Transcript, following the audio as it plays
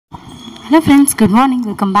Hello friends, good morning.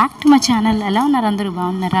 Welcome back to my channel. ఎలా ఉన్నారు? అందరూ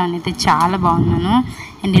బాగున్నారా? నేనైతే చాలా బాగున్నాను.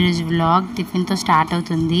 అండ్ ఈరోజు వ్లాగ్ టిఫిన్తో స్టార్ట్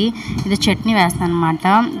అవుతుంది. ఇది చట్నీ వేస్తాను అనమాట.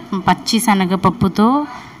 పచ్చి శనగపప్పుతో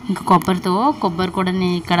ఇంకా కొబ్బరి కూడా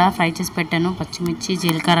నేను ఇక్కడ ఫ్రై చేసి పెట్టాను. పచ్చిమిర్చి,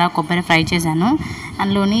 జీలకర్ర, కొబ్బరి ఫ్రై చేశాను.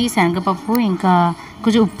 అందులోని శనగపప్పు ఇంకా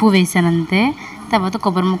కొంచెం ఉప్పు వేసాను అంతే. తర్వాత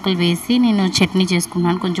కొబ్బరి ముక్కలు వేసి నేను చట్నీ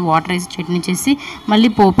చేసుకున్నాను. కొంచెం వాటర్ వేసి చట్నీ చేసి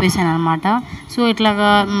మళ్ళీ పోపు వేసాను అనమాట. సో ఇట్లాగా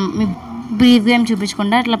బ్రీఫ్గా ఏం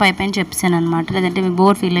చూపించకుండా ఇట్లా పైన చెప్పేసాను అనమాట. లేదంటే మీరు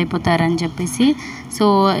బోర్ ఫీల్ అయిపోతారని చెప్పేసి సో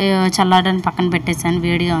చల్లారడానికి పక్కన పెట్టేసాను.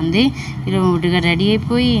 వేడిగా ఉంది. ఇలా రెడీ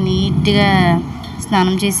అయిపోయి నీట్గా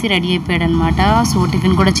స్నానం చేసి రెడీ అయిపోయాడు అనమాట. సో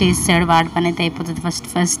టిఫిన్ కూడా చేసాడు. వాడి పని అయితే అయిపోతుంది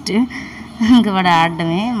ఫస్ట్ ఇంకా వాడు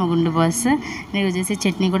ఆడడమే మా గుండు బాస్. నేను వచ్చేసి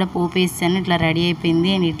చట్నీ కూడా పోపు వేసాను. ఇట్లా రెడీ అయిపోయింది.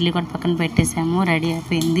 అండ్ ఇడ్లీ కూడా పక్కన పెట్టేసాము. రెడీ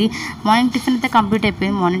అయిపోయింది. మార్నింగ్ టిఫిన్ అయితే కంప్లీట్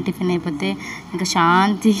అయిపోయింది. మార్నింగ్ టిఫిన్ అయిపోతే ఇంకా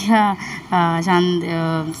శాంతిగా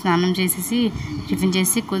స్నానం చేసేసి టిఫిన్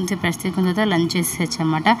చేసి కొంచెం ప్రస్తుతం తర్వాత లంచ్ చేసేసి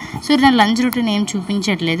అనమాట. సో నేను లంచ్ రొటీన్ ఏం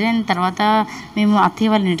చూపించట్లేదు. అండ్ తర్వాత మేము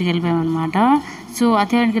అత్తయ్య వాళ్ళ ఇంటికి వెళ్ళిపోయామన్నమాట. సో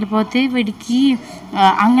అత్తయ్య ఇంటికి వెళ్ళిపోతే వీడికి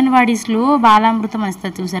అంగన్వాడీస్లో బాలామృతం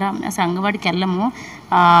ఇస్తారు చూసారా. అసలు అంగన్వాడికి వెళ్ళము.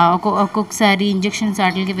 ఒక్కొక్కసారి ఇంజక్షన్స్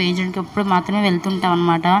వాటికి వేయించడానికి ఎప్పుడు మాత్రమే వెళ్తుంటాం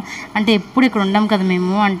అనమాట. అంటే ఎప్పుడు ఇక్కడ ఉండం కదా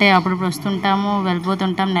మేము. అంటే అప్పుడప్పుడు వస్తుంటాము,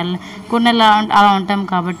 వెళ్ళిపోతుంటాం, కొన్ని నెలలు అలా ఉంటాం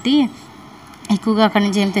కాబట్టి ఎక్కువగా అక్కడి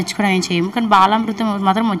నుంచి ఏం తెచ్చుకోవడం ఏం చేయము. కానీ బాలామృతం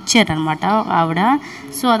మాత్రం వచ్చారనమాట ఆవిడ.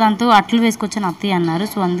 సో అదంతా అట్లు వేసుకొచ్చాను అత్తయ్య అన్నారు.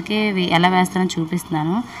 సో అందుకే ఎలా వేస్తానని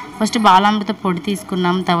చూపిస్తున్నాను. ఫస్ట్ బాలామృతం పొడి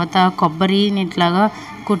తీసుకున్నాం. తర్వాత కొబ్బరిని ఇట్లాగా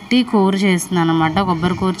కొట్టి కూర చేస్తున్నాను అనమాట.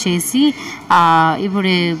 కొబ్బరి కూర చేసి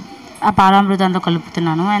ఇప్పుడు ఆ బాలామృతంతో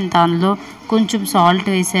కలుపుతున్నాను. అండ్ అందులో కొంచెం సాల్ట్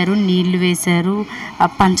వేశారు, నీళ్లు వేశారు,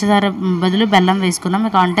 పంచదార బదులు బెల్లం వేసుకున్నాం.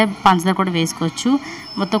 మీకు అంటే పంచదార కూడా వేసుకోవచ్చు.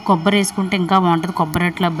 మొత్తం కొబ్బరి వేసుకుంటే ఇంకా బాగుంటుంది. కొబ్బరి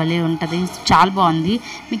అట్లా భలే ఉంటుంది. చాలా బాగుంది.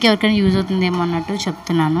 మీకు ఎవరికైనా యూజ్ అవుతుందేమో అన్నట్టు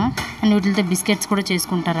చెప్తున్నాను. అండ్ వీటితో బిస్కెట్స్ కూడా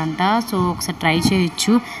చేసుకుంటారంట. సో ఒకసారి ట్రై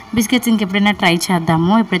చేయొచ్చు. బిస్కెట్స్ ఇంకెప్పుడైనా ట్రై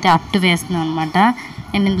చేద్దాము. ఇప్పుడైతే అట్టు వేస్తున్నాం అనమాట.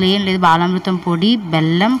 అండ్ ఇందులో ఏం లేదు, బాలామృతం పొడి,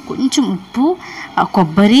 బెల్లం, కొంచెం ఉప్పు,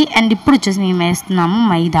 కొబ్బరి. అండ్ ఇప్పుడు వచ్చేసి మేము వేస్తున్నాము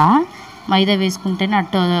మైదా వేసుకుంటేనే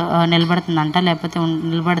అట్టు నిలబడుతుందంట, లేకపోతే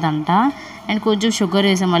నిలబడదంట. అండ్ కొంచెం షుగర్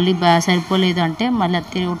వేసాం. మళ్ళీ సరిపోలేదు అంటే మళ్ళీ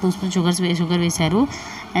 2 స్పూన్ షుగర్ వేశారు.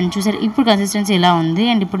 అండ్ చూసారు ఇప్పుడు కన్సిస్టెన్సీ ఎలా ఉంది.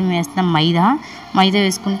 అండ్ ఇప్పుడు మేము వేస్తున్నాం మైదా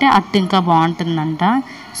వేసుకుంటే అట్టు ఇంకా బాగుంటుందంట.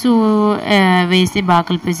 సో వేసి బాగా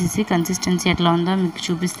కలిపేసేసి కన్సిస్టెన్సీ ఎట్లా ఉందో మీకు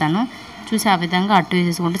చూపిస్తాను. చూసి ఆ విధంగా అట్టు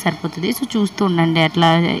వేసేసుకుంటే సరిపోతుంది. సో చూస్తూ ఉండండి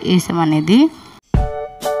ఎట్లా వేసామనేది.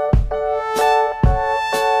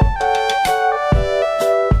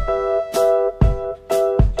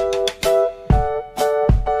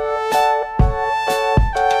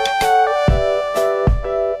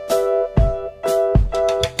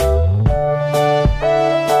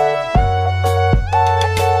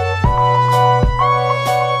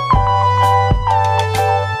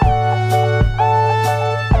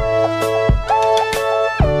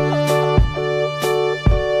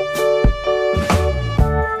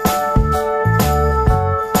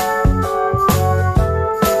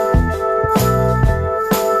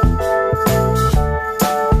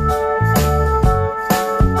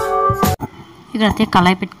 ఇక్కడ అయితే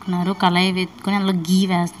కళాయి పెట్టుకున్నారు. కళాయి పెట్టుకుని అందులో గీ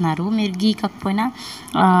వేస్తున్నారు. మీరు గీ కాకపోయినా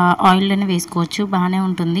ఆయిల్లోనే వేసుకోవచ్చు, బాగానే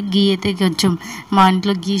ఉంటుంది. గీ అయితే కొంచెం మా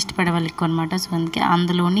ఇంట్లో గీ ఇష్టపడే వాళ్ళు ఎక్కువ అనమాట. సో అందుకే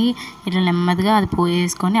అందులోని ఇట్లా నెమ్మదిగా అది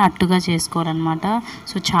పోయేసుకొని అట్టుగా చేసుకోవాలన్నమాట.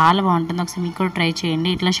 సో చాలా బాగుంటుంది. ఒకసారి మీకు కూడా ట్రై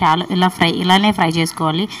చేయండి. ఇలానే ఫ్రై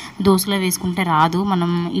చేసుకోవాలి. దోశలో వేసుకుంటే రాదు.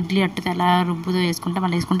 మనం ఇడ్లీ అట్టుతో ఎలా రుబ్బుతో వేసుకుంటే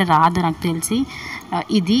మళ్ళీ వేసుకుంటే రాదు నాకు తెలిసి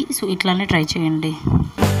ఇది. సో ఇట్లానే ట్రై చేయండి.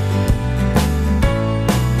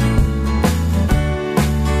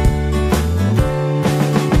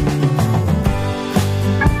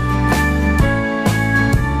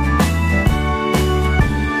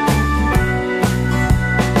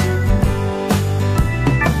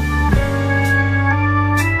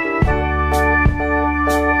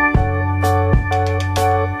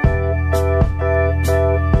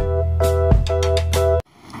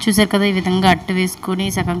 చూసారు కదా, ఈ విధంగా అట్టు వేసుకొని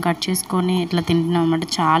సగం కట్ చేసుకొని ఇట్లా తింటున్నాం అనమాట.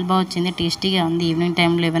 చాలా బాగా వచ్చింది, టేస్టీగా ఉంది. ఈవినింగ్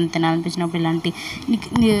టైంలో ఏమైనా తినాలనిపించినప్పుడు ఇలాంటి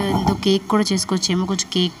కేక్ కూడా చేసుకోవచ్చేమో. కొంచెం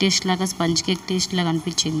కేక్ టేస్ట్ లాగా, స్పంజ్ కేక్ టేస్ట్ లాగా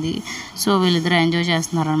అనిపించింది. సో వీళ్ళిద్దరూ ఎంజాయ్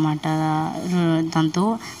చేస్తున్నారు అనమాట దాంతో,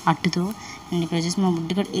 అట్టుతో. అండ్ ఇక్కడ వచ్చేసి మా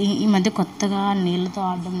బుడ్డి కూడా ఈ మధ్య కొత్తగా నీళ్ళతో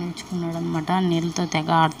ఆడడం నేర్చుకున్నాడు అనమాట. నీళ్ళతో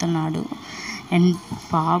తెగ ఆడుతున్నాడు. అండ్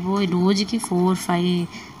బాబు రోజుకి 4-5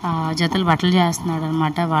 జతలు బట్టలు చేస్తున్నాడు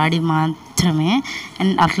అనమాట వాడి మాత్రమే.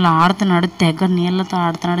 అండ్ అట్లా ఆడుతున్నాడు, నీళ్ళతో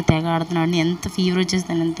ఆడుతున్నాడు. ఎంత ఫీవర్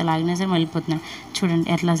వచ్చేస్తాను, ఎంత లాగినా సరే వెళ్ళిపోతున్నాడు. చూడండి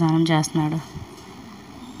ఎట్లా స్నానం చేస్తున్నాడు.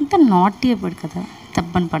 అంత నాటీ అయిపోయాడు కదా,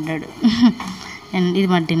 తప్పని పడ్డాడు. అండ్ ఇది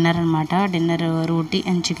మా డిన్నర్ అనమాట. Dinner roti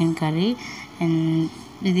and chicken curry. And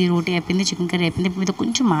ఇది రోటీ అయిపోయింది, చికెన్ కర్రీ అయిపోయింది. ఇప్పుడు మీతో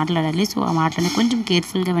కొంచెం మాట్లాడాలి. సో ఆ మాటలని కొంచెం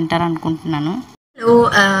కేర్ఫుల్గా వింటారనుకుంటున్నాను. Hello,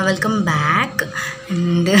 welcome back.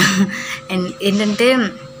 అండ్ ఏంటంటే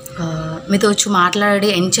మీతో వచ్చి మాట్లాడి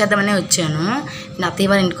ఎండ్ చేద్దామనే వచ్చాను. నా అత్తయ్య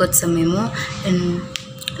వాళ్ళ ఇంటికి వచ్చాం మేము.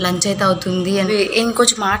 లంచ్ అయితే అవుతుంది అండ్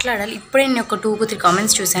ఇంకొంచెం మాట్లాడాలి. ఇప్పుడే నేను ఒక 2-3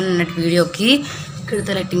 కామెంట్స్ చూశాను అన్నట్టు వీడియోకి.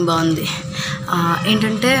 ఇక్కడితో లైటింగ్ బాగుంది.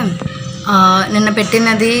 ఏంటంటే నిన్న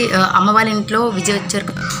పెట్టినది అమ్మ వాళ్ళ ఇంట్లో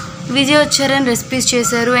విజయ్ వచ్చారని రెసిపీస్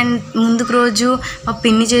చేశారు. అండ్ ముందుకు రోజు మా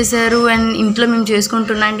పిన్ని చేశారు. అండ్ ఇంట్లో మేము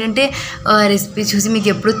చేసుకుంటున్నాం. ఏంటంటే రెసిపీ చూసి మీకు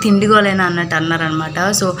ఎప్పుడు తిండిగోలేనా అన్నట్టు అన్నారనమాట.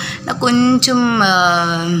 సో నాకు కొంచెం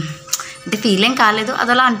అంటే ఫీలింగ్ కాలేదు,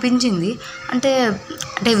 అది అలా అనిపించింది. అంటే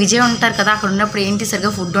విజయ్ ఉంటారు కదా, అక్కడ ఉన్నప్పుడు ఏంటి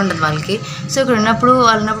సరిగ్గా ఫుడ్ ఉండదు వాళ్ళకి. సో ఇక్కడ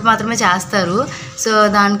వాళ్ళు ఉన్నప్పుడు మాత్రమే చేస్తారు. సో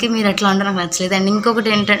దానికి మీరు ఎట్లా అంటే నాకు నచ్చలేదు. అండ్ ఇంకొకటి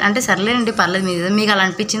ఏంటంటే, అంటే సర్లేండి పర్లేదు, మీకు అలా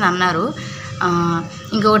అనిపించింది అన్నారు.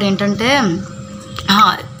 ఇంకొకటి ఏంటంటే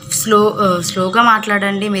స్లోగా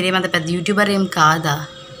మాట్లాడండి, మీరేమంత పెద్ద యూట్యూబర్ ఏం కాదా?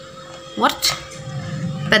 వాట్?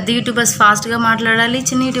 పెద్ద యూట్యూబర్స్ ఫాస్ట్గా మాట్లాడాలి,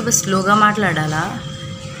 చిన్న యూట్యూబర్స్ స్లోగా మాట్లాడాలా?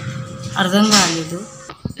 అర్థం కాలేదు.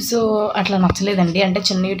 సో అట్లా నచ్చలేదండి. అంటే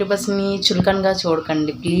చిన్న యూట్యూబర్స్ని చులకనగా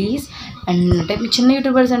చూడకండి ప్లీజ్. అండ్ అంటే చిన్న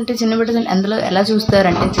యూట్యూబర్స్ అంటే అందులో ఎలా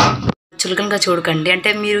చూస్తారంటే చులకనగా చూడకండి.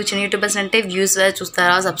 అంటే మీరు చిన్న యూట్యూబర్స్ అంటే వ్యూస్ ద్వారా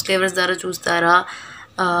చూస్తారా, సబ్స్క్రైబర్స్ ద్వారా చూస్తారా,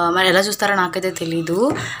 మరి ఎలా చూస్తారో నాకైతే తెలీదు.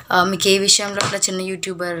 మీకు ఏ విషయంలో అట్లా చిన్న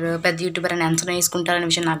యూట్యూబర్ పెద్ద యూట్యూబర్ అని అంచనా వేసుకుంటారనే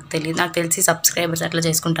విషయం నాకు తెలియదు. నాకు తెలిసి సబ్స్క్రైబర్స్ అట్లా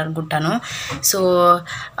చేసుకుంటారు అనుకుంటాను. సో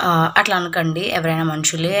అట్లా అనకండి. ఎవరైనా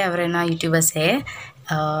మనుషులే, ఎవరైనా యూట్యూబర్సే.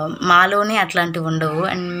 మాలోనే అట్లాంటివి ఉండవు.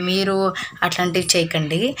 అండ్ మీరు అట్లాంటివి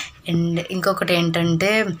చేయకండి. అండ్ ఇంకొకటి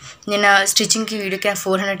ఏంటంటే, నేను స్టిచ్చింగ్కి వీడియోకి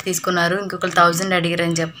 400 తీసుకున్నారు, ఇంకొకరు 1000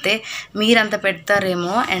 అడిగారని చెప్తే మీరు అంత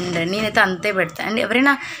పెడతారేమో. అండ్ నేనైతే అంతే పెడతాను. అండ్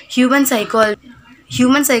ఎవరైనా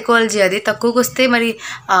హ్యూమన్ సైకాలజీ అది తక్కువకి వస్తే మరి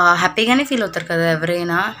హ్యాపీగానే ఫీల్ అవుతారు కదా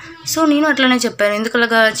ఎవరైనా. సో నేను అట్లనే చెప్పాను, ఎందుకు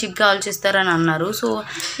అలాగా చీప్గా ఆలోచిస్తారని అన్నారు. సో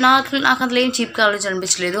నాకు అందులో ఏం చీప్గా ఆలోచన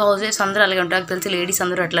అనిపించలేదు. హౌస్ వైఫ్స్ అందరూ అలాగే ఉంటారు, నాకు తెలిసి లేడీస్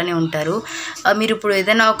అందరూ అట్లానే ఉంటారు. మీరు ఇప్పుడు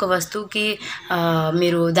ఏదైనా ఒక వస్తువుకి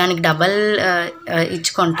మీరు దానికి డబల్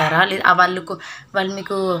ఇచ్చుకుంటారా? లేదా వాళ్ళు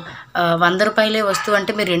మీకు 100 రూపాయలే వస్తువు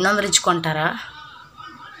అంటే మీరు 200 ఇచ్చుకుంటారా?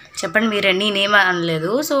 చెప్పండి మీరే. నేనేం అనలేదు.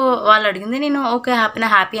 సో వాళ్ళు అడిగింది నేను ఓకే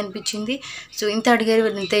హ్యాపీ అనిపించింది. సో ఇంత అడిగారు,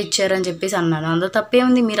 వీళ్ళు ఇంత ఇచ్చారు అని చెప్పేసి అన్నాను. అందులో తప్పే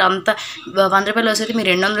ఉంది. మీరు అంత 100 రూపాయలు వస్తే మీరు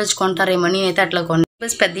 200 ఇచ్చుకుంటారేమో, నేనైతే అట్లా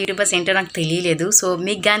పెద్ద యూట్యూబర్స్ ఏంటో నాకు తెలియలేదు. సో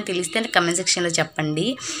మీకు కానీ తెలిస్తే కమెంట్ సెక్షన్లో చెప్పండి.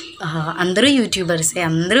 అందరూ యూట్యూబర్సే,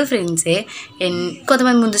 అందరూ ఫ్రెండ్సే.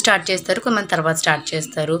 కొంతమంది ముందు స్టార్ట్ చేస్తారు, కొంతమంది తర్వాత స్టార్ట్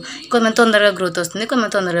చేస్తారు. కొంతమంది తొందరగా గ్రోత్ వస్తుంది,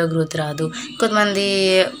 కొంతమంది తొందరగా గ్రోత్ రాదు. కొంతమంది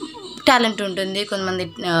టాలెంట్ ఉంటుంది, కొంతమంది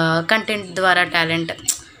కంటెంట్ ద్వారా టాలెంట్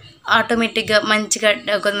ఆటోమేటిక్గా మంచిగా.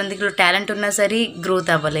 కొంతమందికి టాలెంట్ ఉన్నా సరే గ్రోత్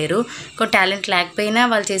అవ్వలేరు. టాలెంట్ లేకపోయినా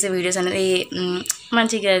వాళ్ళు చేసే వీడియోస్ అనేది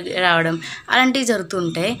మంచిగా రావడం అలాంటివి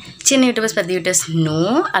జరుగుతుంటాయి. చిన్న యూట్యూబర్స్ పెద్ద యూట్యూబర్స్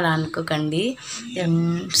అలా అనుకోకండి.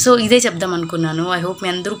 సో ఇదే చెప్దాం అనుకున్నాను. ఐ హోప్ మీ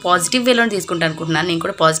అందరూ పాజిటివ్ వేలో తీసుకుంటాను అనుకుంటున్నాను. నేను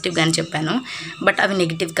కూడా పాజిటివ్గానే చెప్పాను, బట్ అవి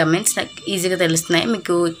నెగిటివ్ కమెంట్స్ నాకు ఈజీగా తెలుస్తున్నాయి.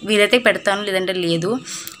 మీకు వీలైతే పెడతాను, లేదంటే లేదు.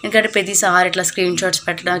 ఎందుకంటే ప్రతిసారి ఇట్లా స్క్రీన్ షాట్స్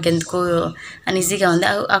పెట్టడం నాకు ఎందుకో అన్ఈజీగా ఉంది.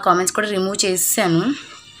 ఆ కామెంట్స్ కూడా రిమూవ్ చేశాను.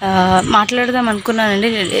 మాట్లాడదాం అనుకున్నానండి.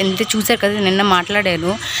 ఎంత చూసారు కదా, నిన్న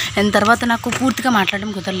మాట్లాడాను. అండ్ తర్వాత నాకు పూర్తిగా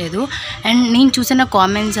మాట్లాడడం కుదరలేదు. అండ్ నేను చూసిన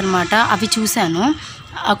కామెంట్స్ అనమాట, అవి చూశాను.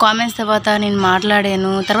 ఆ కామెంట్స్ తర్వాత నేను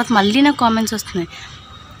మాట్లాడాను. తర్వాత మళ్ళీ నాకు కామెంట్స్ వస్తున్నాయి.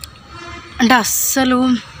 అంటే అస్సలు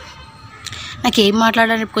నాకు ఏం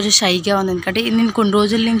మాట్లాడాలి కొంచెం షైగా ఉంది. ఎందుకంటే నేను కొన్ని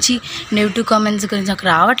రోజుల నుంచి నెగిటివ్ కామెంట్స్ గురించి నాకు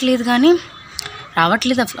రావట్లేదు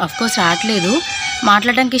అఫ్కోర్స్ రావట్లేదు.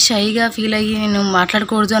 మాట్లాడడానికి షైగా ఫీల్ అయ్యి నేను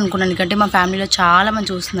మాట్లాడకూడదు అనుకున్నాను. ఎందుకంటే మా ఫ్యామిలీలో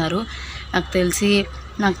చాలామంది చూస్తున్నారు,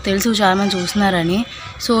 నాకు తెలుసు చాలామంది చూస్తున్నారని.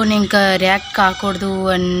 సో నేను ఇంకా రియాక్ట్ కాకూడదు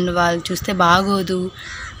అండ్ వాళ్ళు చూస్తే బాగోదు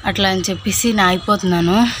అట్లా అని చెప్పేసి నేను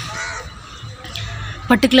అయిపోతున్నాను.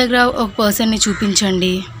 పర్టికులర్గా ఒక పర్సన్ని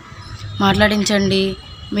చూపించండి, మాట్లాడించండి.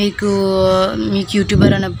 మీకు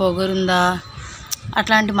యూట్యూబర్ అనే పొగరుందా,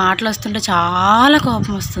 అట్లాంటి మాటలు వస్తుంటే చాలా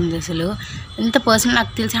కోపం వస్తుంది. అసలు ఎంత పర్సనల్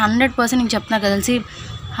నాకు తెలిసి 100% నేను చెప్తున్నా కదా, తెలిసి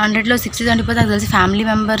 100లో 60-70 నాకు తెలిసి ఫ్యామిలీ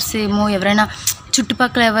మెంబర్స్ ఏమో, ఎవరైనా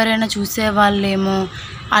చుట్టుపక్కల ఎవరైనా చూసే వాళ్ళేమో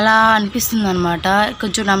అలా అనిపిస్తుంది అనమాట.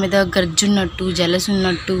 కొంచెం నా మీద గర్జున్నట్టు, జెలస్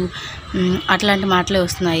ఉన్నట్టు అట్లాంటి మాటలే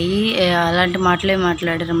వస్తున్నాయి. అలాంటి మాటలే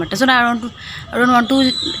మాట్లాడారు అనమాట. So I don't want to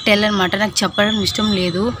tell అనమాట. నాకు చెప్పడం ఇష్టం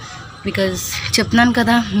లేదు. బికాజ్ చెప్తున్నాను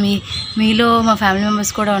కదా, మీలో మా ఫ్యామిలీ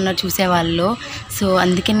మెంబర్స్ కూడా ఉన్నారు చూసేవాళ్ళు. సో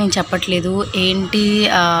అందుకే నేను చెప్పట్లేదు ఏంటి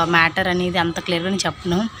మ్యాటర్ అనేది అంత క్లియర్గా నేను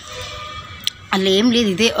చెప్పను. అలా ఏం లేదు.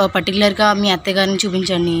 ఇదే పర్టికులర్గా మీ అత్తగారిని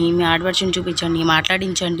చూపించండి, మీ ఆడపడుచుని చూపించండి,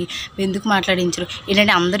 మాట్లాడించండి. ఎందుకు మాట్లాడించరు?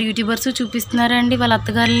 ఏంటంటే అందరు యూట్యూబర్స్ చూపిస్తున్నారండి వాళ్ళ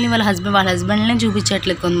అత్తగారిని, వాళ్ళ హస్బెండ్ని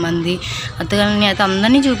చూపించట్లేదు కొంతమంది. అత్తగారిని అయితే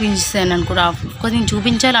అందరినీ చూపించాను అనుకో. ఆఫ్కోర్స్ నేను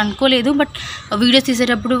చూపించాలి అనుకోలేదు, బట్ వీడియోస్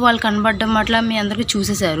తీసేటప్పుడు వాళ్ళు కనబడడం అట్లా మీ అందరికీ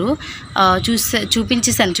చూసేశారు.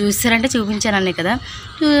 చూసారంటే చూపించాననే కదా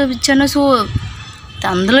చూపించాను. సో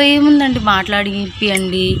అందులో ఏముందండి,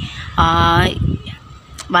 మాట్లాడిపియండి.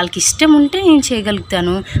 వాళ్ళకి ఇష్టం ఉంటే నేను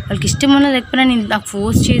చేయగలుగుతాను. వాళ్ళకి ఇష్టం ఉన్నా లేకపోయినా నేను నాకు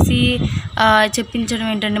ఫోర్స్ చేసి చెప్పించడం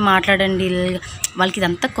ఏంటంటే మాట్లాడండి. వాళ్ళకి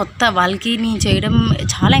ఇదంతా కొత్త. వాళ్ళకి నేను చేయడం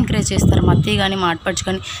చాలా ఎంకరేజ్ చేస్తారు. మా అత్తయ్య కానీ మా ఆడపడుచు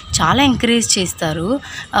కానీ చాలా ఎంకరేజ్ చేస్తారు.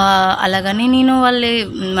 అలాగని నేను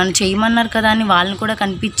మనం చేయమన్నారు కదా అని వాళ్ళని కూడా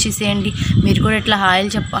కనిపించేసేయండి, మీరు కూడా ఇట్లా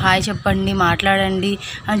హాయ్ చెప్పండి, మాట్లాడండి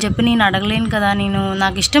అని చెప్పి నేను అడగలేను కదా.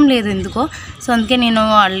 నాకు ఇష్టం లేదు ఎందుకో. సో అందుకే నేను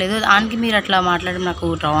అడలేదు. దానికి మీరు అట్లా మాట్లాడడం నాకు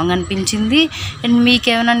రాంగ్ అనిపించింది. అండ్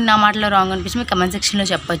మీకేమైనా నా మాటలో రాంగ్ అనిపించి మీరు కమెంట్ సెక్షన్లో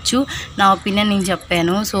చెప్పచ్చు. నా ఒపీనియన్ నేను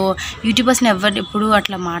చెప్పాను. సో యూట్యూబర్స్ని ఎప్పుడు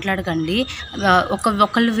అట్లా మాట్లాడకండి.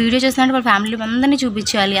 ఒకళ్ళు వీడియో చేస్తున్నారంటే వాళ్ళ ఫ్యామిలీ అందరినీ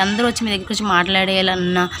చూపించాలి. అందరూ వచ్చి మీ దగ్గరికి వచ్చి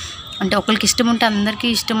మాట్లాడేయాలన్నా అంటే ఒకరికి ఇష్టం ఉంటే అందరికీ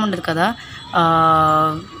ఇష్టం ఉండదు కదా.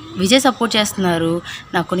 విజయ్ సపోర్ట్ చేస్తున్నారు,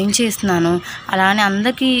 నాకు నేను చేస్తున్నాను. అలానే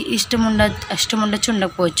అందరికీ ఇష్టం ఉండొచ్చు,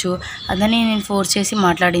 ఉండకపోవచ్చు. అదని నేను ఫోర్స్ చేసి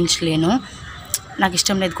మాట్లాడించలేను. నాకు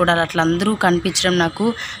ఇష్టం లేదు కూడా అట్లా అందరూ కనిపించడం. నాకు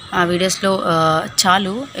ఆ వీడియోస్లో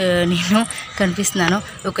చాలు నేను కనిపిస్తున్నాను.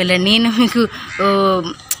 ఒకవేళ నేను మీకు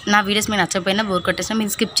నా వీడియోస్ మీరు నచ్చకపోయినా బోర్ కొట్టేసినా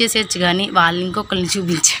మీరు స్కిప్ చేసేయచ్చు, కానీ వాళ్ళు ఇంకొకరిని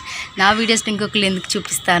నా వీడియోస్ని ఇంకొకరు ఎందుకు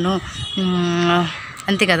చూపిస్తాను?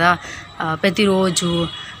 అంతే కదా ప్రతిరోజు.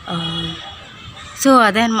 సో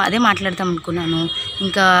అదే మాట్లాడతాం అనుకున్నాను.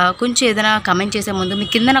 ఇంకా కొంచెం ఏదైనా కమెంట్ చేసే ముందు మీ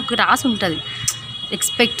కింద నాకు రాసి ఉంటుంది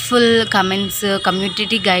రెస్పెక్ట్ఫుల్ కమెంట్స్,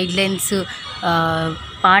 కమ్యూనిటీ గైడ్లైన్స్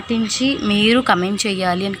పాటించి మీరు కమెంట్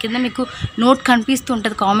చేయాలి అని కింద మీకు నోట్ కనిపిస్తూ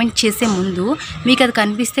ఉంటుంది. కామెంట్ చేసే ముందు మీకు అది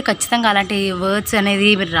కనిపిస్తే ఖచ్చితంగా అలాంటి వర్డ్స్ అనేది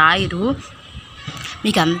మీరు రాయరు.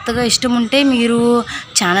 మీకు అంతగా ఇష్టం ఉంటే మీరు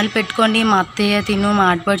ఛానల్ పెట్టుకోండి, మా అత్తయ్య తిను, మా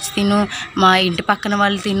ఆడపడుచు తిను, మా ఇంటి పక్కన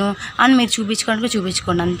వాళ్ళు తిను అని మీరు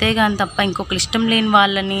చూపించుకోండి. అంతేగాని తప్ప ఇంకొకరు ఇష్టం లేని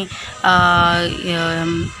వాళ్ళని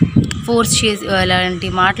ఫోర్స్ చేసి అలాంటి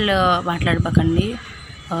మాటలు మాట్లాడపకండి.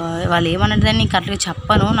 వాళ్ళు ఏమన్నది నేను కరెక్ట్గా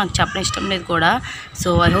చెప్పను, నాకు చెప్పడం ఇష్టం లేదు కూడా. సో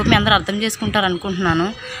ఐ హోప్ మీ అందరూ అర్థం చేసుకుంటారు అనుకుంటున్నాను.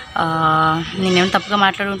 నేనేమైనా తప్పుగా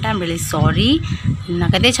మాట్లాడుంటే ఐమ్ రియల్లీ సారీ.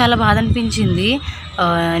 నాకైతే చాలా బాధ అనిపించింది.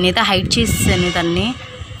 నేనైతే హైడ్ చేసేసాను దాన్ని.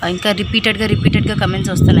 ఇంకా రిపీటెడ్గా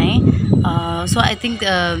కమెంట్స్ వస్తున్నాయి. సో ఐ థింక్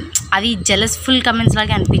అవి జెలస్ఫుల్ కమెంట్స్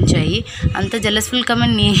లాగే అనిపించాయి. అంత జెలస్ఫుల్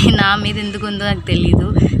కమెంట్ నా మీద ఎందుకు ఉందో నాకు తెలీదు.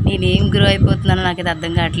 నేనేం గ్రో అయిపోతున్నానో నాకైతే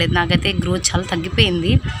అర్థం కావట్లేదు. నాకైతే గ్రోత్ చాలా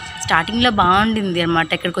తగ్గిపోయింది. స్టార్టింగ్లో బాగుండింది అనమాట,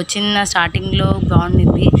 ఇక్కడికి వచ్చిన స్టార్టింగ్లో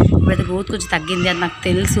బాగుండింది. ఇప్పుడైతే గ్రోత్ కొంచెం తగ్గింది, అది నాకు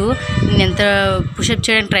తెలుసు. నేను ఎంత పుషప్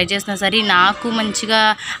చేయడానికి ట్రై చేసినా సరే నాకు మంచిగా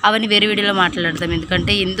అవన్నీ వేరే వీడియోలో మాట్లాడతాం.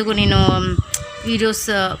 ఎందుకంటే నేను వీడియోస్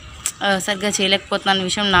సరిగ్గా చేయలేకపోతున్నాను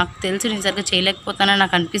విషయం నాకు తెలుసు. నేను సరిగ్గా చేయలేకపోతానని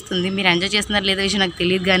నాకు అనిపిస్తుంది. మీరు ఎంజాయ్ చేస్తున్నారు లేదా విషయం నాకు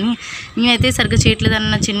తెలియదు, కానీ నేనైతే సరిగ్గా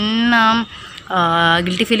చేయట్లేదన్న చిన్న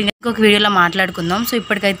గిల్టీ ఫీలింగ్ ఇంకొక వీడియోలో మాట్లాడుకుందాం. సో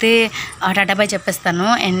ఇప్పటికైతే టాటా బాయ్ చెప్పేస్తాను.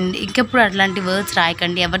 అండ్ ఇంకెప్పుడు అట్లాంటి వర్డ్స్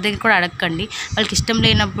రాయకండి, ఎవరి దగ్గర కూడా అడగకండి. వాళ్ళకి ఇష్టం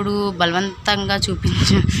లేనప్పుడు బలవంతంగా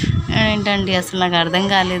ఏంటండి అసలు నాకు అర్థం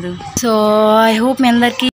కాలేదు. సో ఐ హోప్ మీ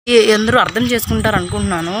అందరూ అర్థం చేసుకుంటారు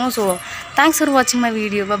అనుకుంటున్నాను. So thanks for watching my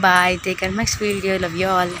video. Bye, take care, next video, love you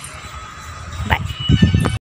all.